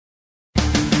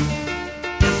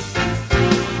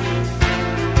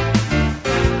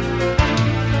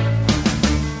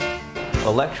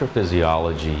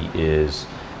Electrophysiology is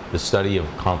the study of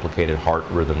complicated heart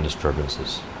rhythm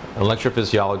disturbances. An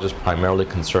electrophysiologist primarily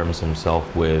concerns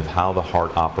himself with how the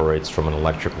heart operates from an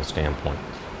electrical standpoint.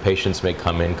 Patients may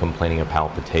come in complaining of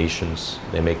palpitations.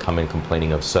 They may come in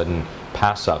complaining of sudden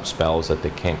pass-out spells that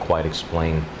they can't quite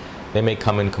explain. They may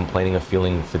come in complaining of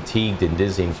feeling fatigued and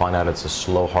dizzy and find out it's a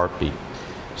slow heartbeat.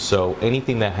 So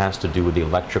anything that has to do with the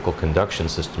electrical conduction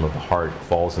system of the heart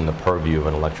falls in the purview of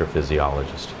an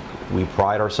electrophysiologist. We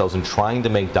pride ourselves in trying to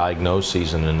make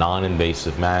diagnoses in a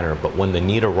non-invasive manner, but when the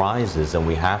need arises and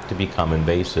we have to become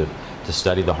invasive to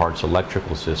study the heart's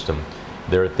electrical system,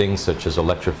 there are things such as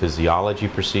electrophysiology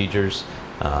procedures.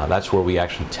 That's where we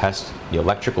actually test the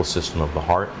electrical system of the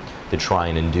heart to try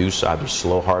and induce either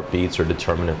slow heartbeats or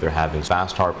determine if they're having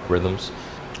fast heart rhythms.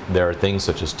 There are things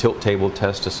such as tilt table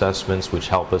test assessments, which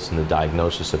help us in the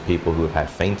diagnosis of people who have had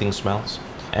fainting spells.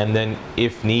 And then,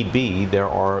 if need be, there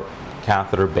are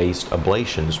catheter-based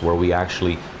ablations where we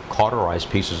actually cauterize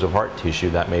pieces of heart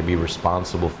tissue that may be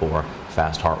responsible for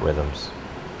fast heart rhythms.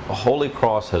 Holy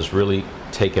Cross has really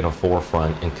taken a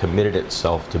forefront and committed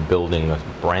itself to building a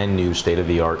brand new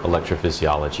state-of-the-art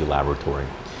electrophysiology laboratory.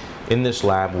 In this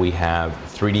lab we have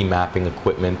 3D mapping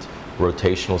equipment,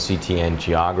 rotational CT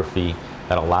angiography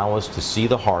that allow us to see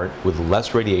the heart with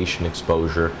less radiation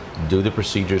exposure, do the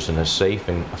procedures in a safe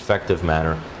and effective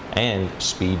manner, and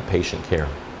speed patient care.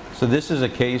 So this is a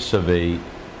case of a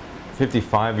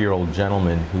 55-year-old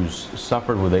gentleman who's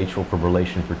suffered with atrial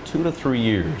fibrillation for 2 to 3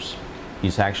 years.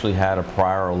 He's actually had a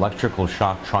prior electrical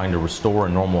shock trying to restore a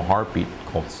normal heartbeat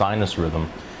called sinus rhythm,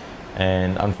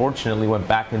 and unfortunately went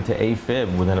back into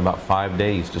AFib within about 5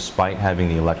 days despite having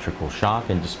the electrical shock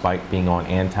and despite being on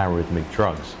antiarrhythmic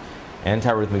drugs.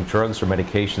 Antiarrhythmic drugs are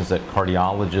medications that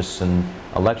cardiologists and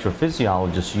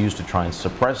electrophysiologists use to try and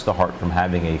suppress the heart from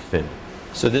having AFib.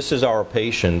 So this is our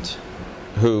patient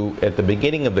who, at the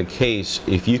beginning of the case,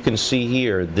 if you can see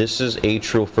here, this is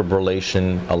atrial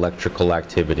fibrillation electrical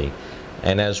activity.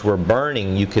 And as we're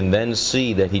burning, you can then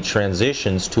see that he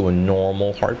transitions to a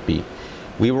normal heartbeat.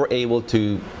 We were able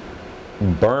to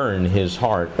burn his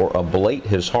heart or ablate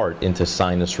his heart into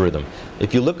sinus rhythm.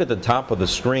 If you look at the top of the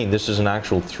screen, this is an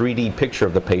actual 3D picture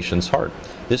of the patient's heart.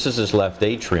 This is his left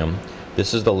atrium.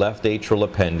 This is the left atrial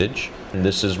appendage. And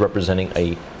this is representing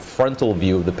a frontal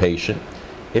view of the patient.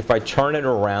 If I turn it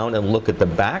around and look at the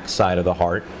back side of the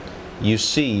heart, you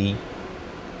see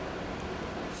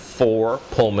 4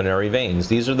 pulmonary veins.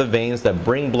 These are the veins that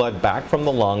bring blood back from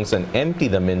the lungs and empty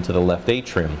them into the left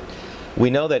atrium. We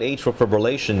know that atrial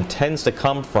fibrillation tends to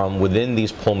come from within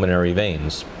these pulmonary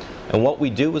veins. And what we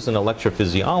do as an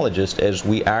electrophysiologist is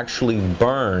we actually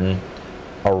burn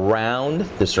around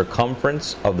the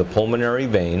circumference of the pulmonary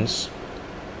veins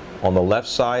on the left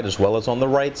side as well as on the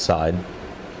right side.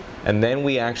 And then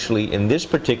we actually, in this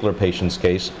particular patient's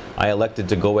case, I elected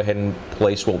to go ahead and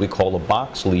place what we call a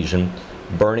box lesion,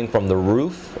 burning from the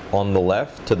roof on the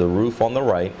left to the roof on the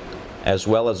right, as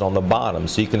well as on the bottom.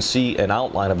 So you can see an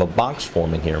outline of a box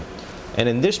forming here. And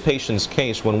in this patient's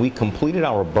case, when we completed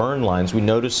our burn lines, we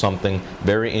noticed something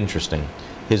very interesting.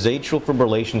 His atrial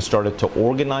fibrillation started to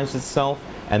organize itself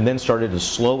and then started to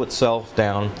slow itself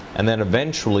down and then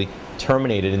eventually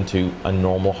terminated into a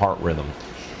normal heart rhythm.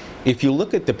 If you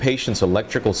look at the patient's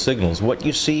electrical signals, what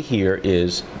you see here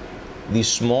is these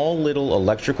small little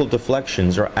electrical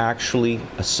deflections are actually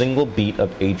a single beat of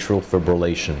atrial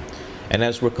fibrillation. And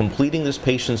as we're completing this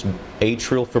patient's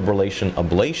atrial fibrillation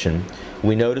ablation,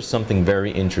 we notice something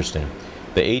very interesting.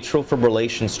 The atrial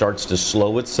fibrillation starts to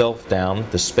slow itself down,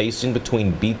 the spacing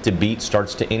between beat to beat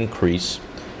starts to increase,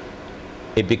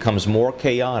 it becomes more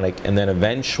chaotic, and then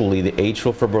eventually the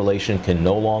atrial fibrillation can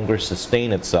no longer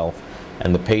sustain itself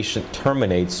and the patient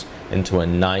terminates into a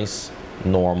nice,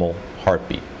 normal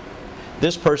heartbeat.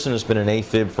 This person has been in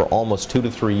AFib for almost 2 to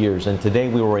 3 years, and today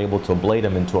we were able to ablate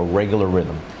him into a regular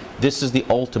rhythm. This is the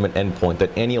ultimate endpoint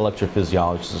that any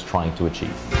electrophysiologist is trying to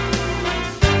achieve.